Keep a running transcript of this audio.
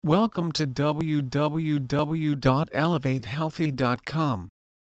Welcome to www.elevatehealthy.com.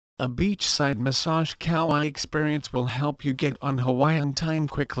 A beachside massage Kauai experience will help you get on Hawaiian time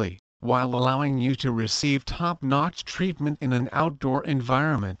quickly, while allowing you to receive top-notch treatment in an outdoor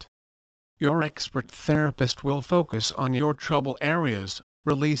environment. Your expert therapist will focus on your trouble areas,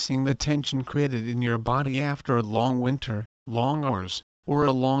 releasing the tension created in your body after a long winter, long hours, or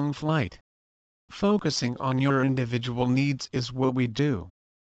a long flight. Focusing on your individual needs is what we do.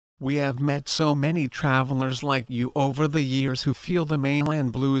 We have met so many travelers like you over the years who feel the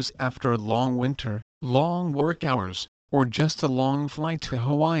mainland blues after a long winter, long work hours, or just a long flight to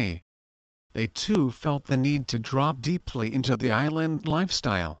Hawaii. They too felt the need to drop deeply into the island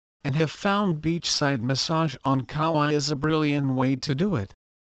lifestyle, and have found beachside massage on Kauai is a brilliant way to do it.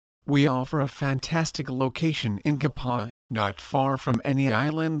 We offer a fantastic location in Kapaa, not far from any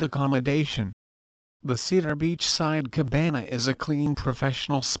island accommodation. The Cedar Beachside Cabana is a clean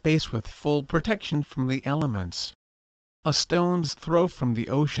professional space with full protection from the elements. A stone's throw from the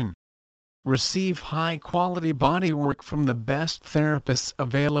ocean. Receive high-quality bodywork from the best therapists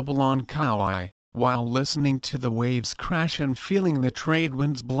available on Kauai, while listening to the waves crash and feeling the trade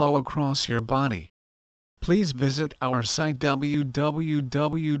winds blow across your body. Please visit our site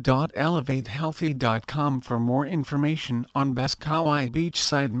www.elevatehealthy.com for more information on best Kauai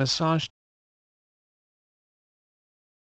Beachside Massage.